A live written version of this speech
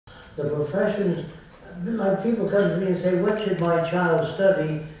The professions, like people come to me and say, what should my child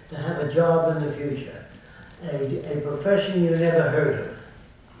study to have a job in the future? A profession you never heard of.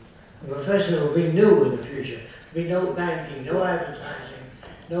 A profession that will be new in the future. There'll be no banking, no advertising,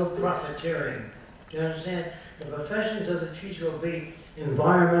 no profiteering. Do you understand? The professions of the future will be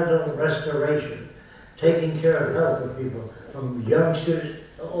environmental restoration, taking care of health of people, from youngsters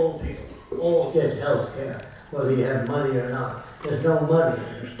to old people. All get health care, whether you have money or not. There's no money.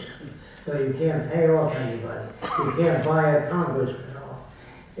 So you can't pay off anybody. You can't buy a congressman off.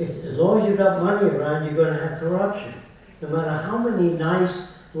 As long as you've got money around, you're going to have corruption. No matter how many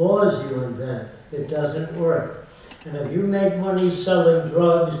nice laws you invent, it doesn't work. And if you make money selling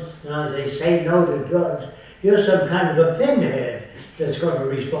drugs, and they say no to drugs, you're some kind of a pinhead that's going to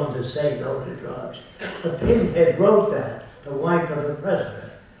respond to say no to drugs. The pinhead wrote that, the wife of the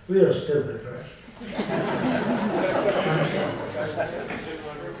president. Real stupid person.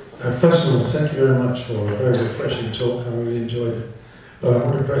 First of all, thank you very much for a very refreshing talk. I really enjoyed it. But I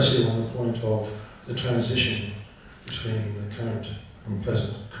want to press you on the point of the transition between the current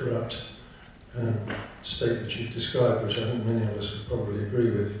unpleasant, corrupt state that you've described, which I think many of us would probably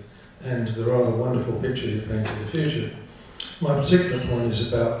agree with, and the rather wonderful picture you paint of the future. My particular point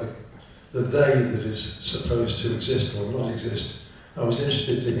is about the they that is supposed to exist or not exist. I was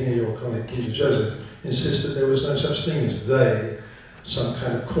interested to hear your colleague Peter Joseph insist that there was no such thing as they, some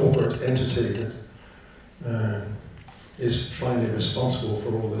kind of corporate entity that is finally responsible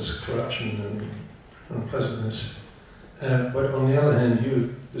for all this corruption and unpleasantness. But on the other hand,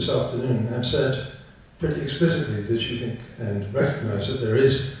 you this afternoon have said pretty explicitly that you think and recognise that there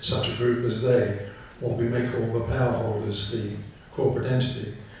is such a group as they, what we may call the power holders, the corporate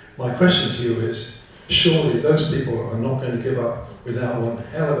entity. My question to you is, surely those people are not going to give up without one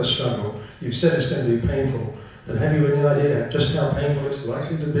hell of a struggle. You've said it's going to be painful, but have you any idea just how painful it's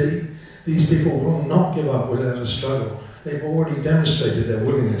likely to be? These people will not give up without a struggle. They've already demonstrated their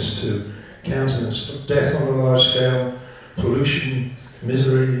willingness to countenance death on a large scale, pollution,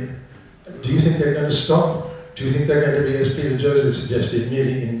 misery. Do you think they're going to stop? Do you think they're going to be, as Peter Joseph suggested,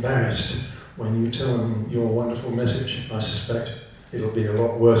 merely embarrassed when you tell them your wonderful message? I suspect it'll be a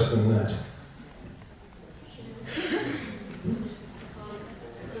lot worse than that.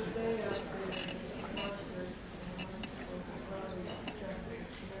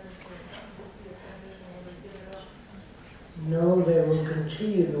 No, they will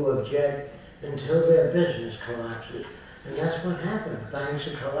continue to object until their business collapses. And that's what happened. Banks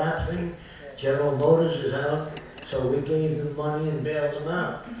are collapsing, General Motors is out, so we gave them money and bailed them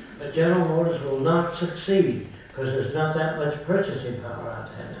out. But General Motors will not succeed because there's not that much purchasing power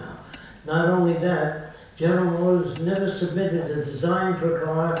out there now. Not only that, General Motors never submitted a design for a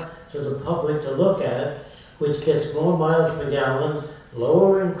car to the public to look at, which gets more miles per gallon,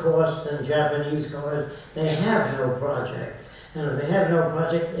 lower in cost than Japanese cars. They have no project. And if they have no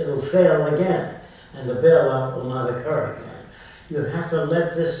project, it'll fail again. And the bailout will not occur again. You have to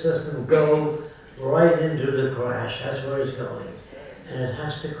let this system go right into the crash. That's where it's going. And it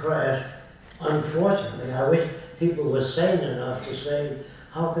has to crash. Unfortunately, I wish people were sane enough to say,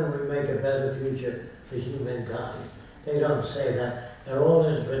 how can we make a better future for humankind? They don't say that. They're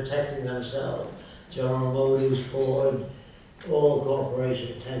always protecting themselves. General Motors, Ford, all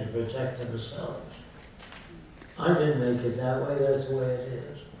corporations tend to protect themselves. I didn't make it that way, that's the way it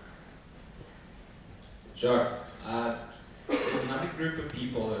is. Jacque, there's another group of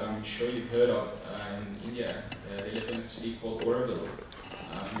people that I'm sure you've heard of in India. They live in a city called Auroville.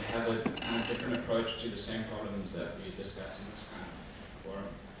 They have a kind of different approach to the same problems that we discuss in this kind of forum.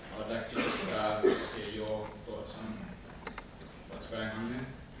 I'd like to just hear your thoughts on what's going on there.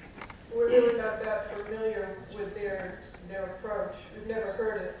 We're really not that familiar with their approach. We've never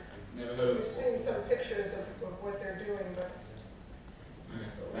heard it. Never heard of it. We've seen some pictures of what they're doing, but okay,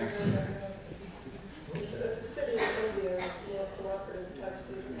 thanks. It's a city in India, it's more cooperative type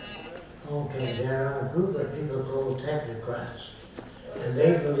city. Okay, there are a group of people called technocrats, and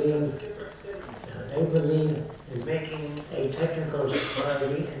they believe in making a technical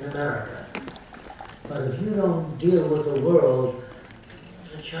society in America. But if you don't deal with the world,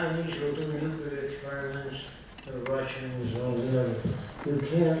 the Chinese will do nuclear experiments, the Russians, all the others. You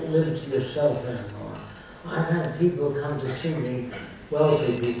can't live to yourself anymore. I've had people come to see me,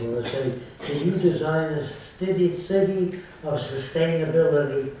 wealthy people, and say, can you design a city of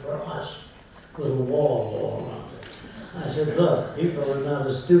sustainability for us with a wall all around it? I said, look, people are not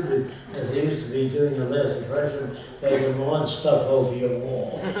as stupid as they used to be during the last depression. They would want stuff over your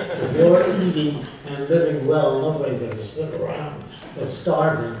wall. If you're eating and living well, nobody's going to sit around but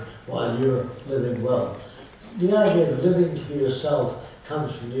starving while you're living well. The idea of living to yourself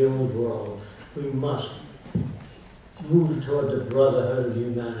comes from the old world. We must move toward the brotherhood of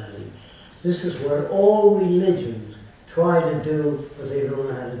humanity. This is what all religions try to do, but they don't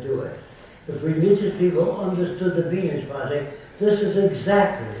know how to do it. If religious people understood the Venus Project, this is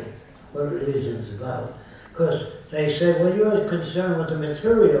exactly what religion is about. Because they say, well, you're concerned with the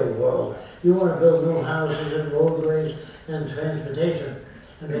material world. You want to build new houses and roadways and transportation.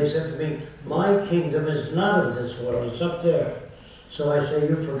 And they said to me, my kingdom is not of this world, it's up there. So I say,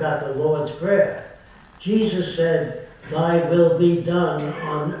 you forgot the Lord's Prayer. Jesus said, thy will be done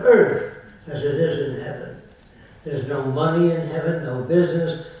on earth as it is in heaven. There's no money in heaven, no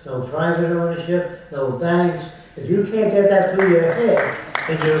business, no private ownership, no banks. If you can't get that through your head,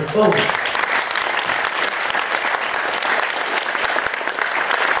 then you're a phony.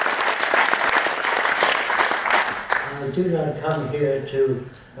 I do not come here to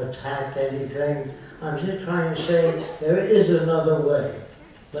attack anything. I'm just trying to say there is another way.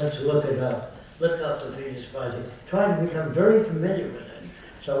 Let's look it up. Look up the Venus Project. Try to become very familiar with it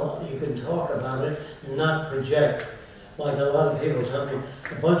so you can talk about it and not project. Like a lot of people tell me,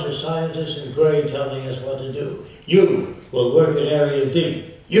 a bunch of scientists in gray telling us what to do. You will work in Area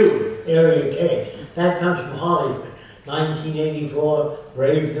D. You, Area K. That comes from Hollywood. 1984,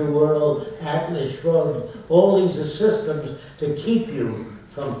 Brave New World, Atlas Shrugged. All these are systems to keep you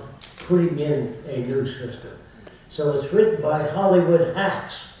from putting in a new system. So it's written by Hollywood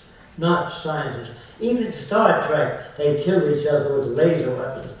hacks, not scientists. Even Star Trek, they kill each other with laser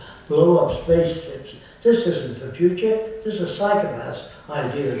weapons, blow up spaceships. This isn't the future. This is a psychopath's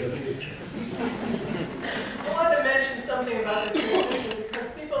idea of the future. I wanted to mention something about the transition because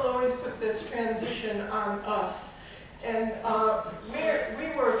people always put this transition on us. And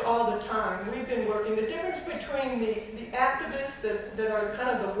we work all the time. We've been working. The difference between the activists that are kind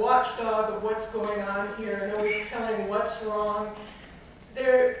of the watchdog of what's going on here and always telling what's wrong,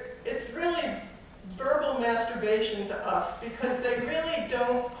 it's really verbal masturbation to us because they really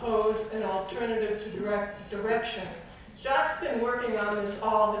don't pose an alternative to direction. Jacque's been working on this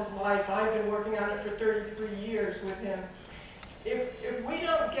all his life. I've been working on it for 33 years with him. If we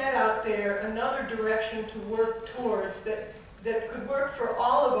don't get out there another direction to work towards that could work for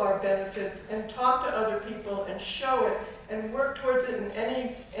all of our benefits and talk to other people and show it and work towards it in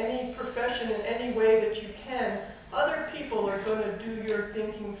any profession in any way that you can, other people are going to do your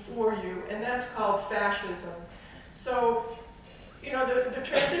thinking for you, and that's called fascism. So, you know, the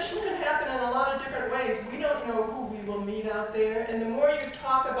transition can happen in a lot of different ways. We don't know who we will meet out there, and the more you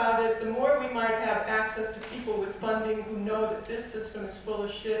talk about it, the more we might have access to people with funding who know that this system is full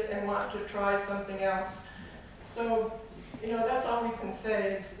of shit and want to try something else. So, you know, that's all we can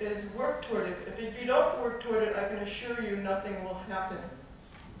say is work toward it. If you don't work toward it, I can assure you nothing will happen.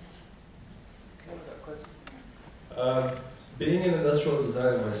 Being an industrial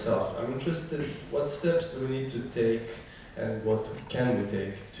designer myself, I'm interested, what steps do we need to take and what can we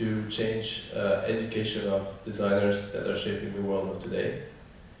take to change education of designers that are shaping the world of today?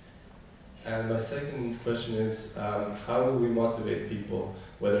 And my second question is, how do we motivate people,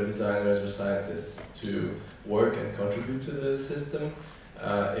 whether designers or scientists, to work and contribute to the system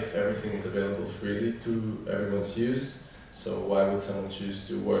if everything is available freely to everyone's use? So why would someone choose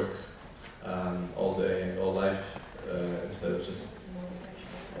to work all day and all life instead of just...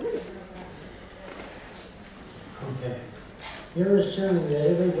 Okay. You're assuming that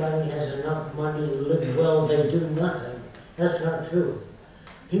everybody has enough money to live well, they do nothing. That's not true.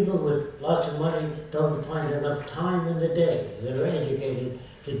 People with lots of money don't find enough time in the day. They're educated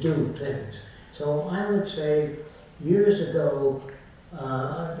to do things. So I would say, years ago,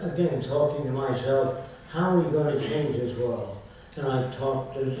 again, talking to myself, how are we going to change this world? And I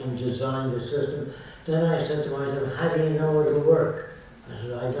talked and designed the system. Then I said to myself, how do you know it'll work? I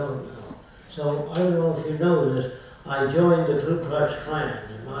said, I don't know. So I don't know if you know this, I joined the Ku Klux Klan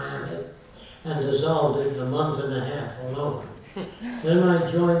in Miami and dissolved it in a month and a half alone. Then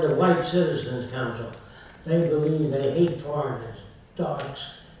I joined the White Citizens Council. They believe they hate foreigners, darks,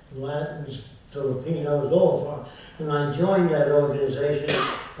 Latins, Filipinos, all foreigners. And I joined that organization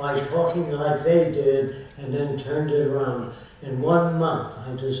by talking like they did and then turned it around. In 1 month,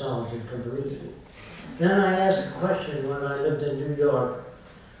 I dissolved it completely. Then I asked a question when I lived in New York,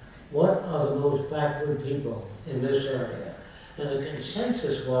 what are the most backward people in this area? And the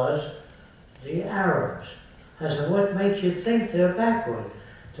consensus was the Arabs. I said, what makes you think they're backward?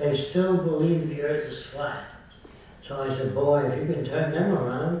 They still believe the earth is flat. So I said, boy, if you can turn them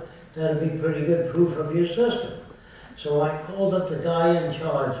around, that'd be pretty good proof of your system. So I called up the guy in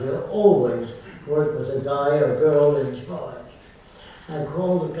charge. You always work with a guy or girl in charge. I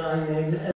called a guy named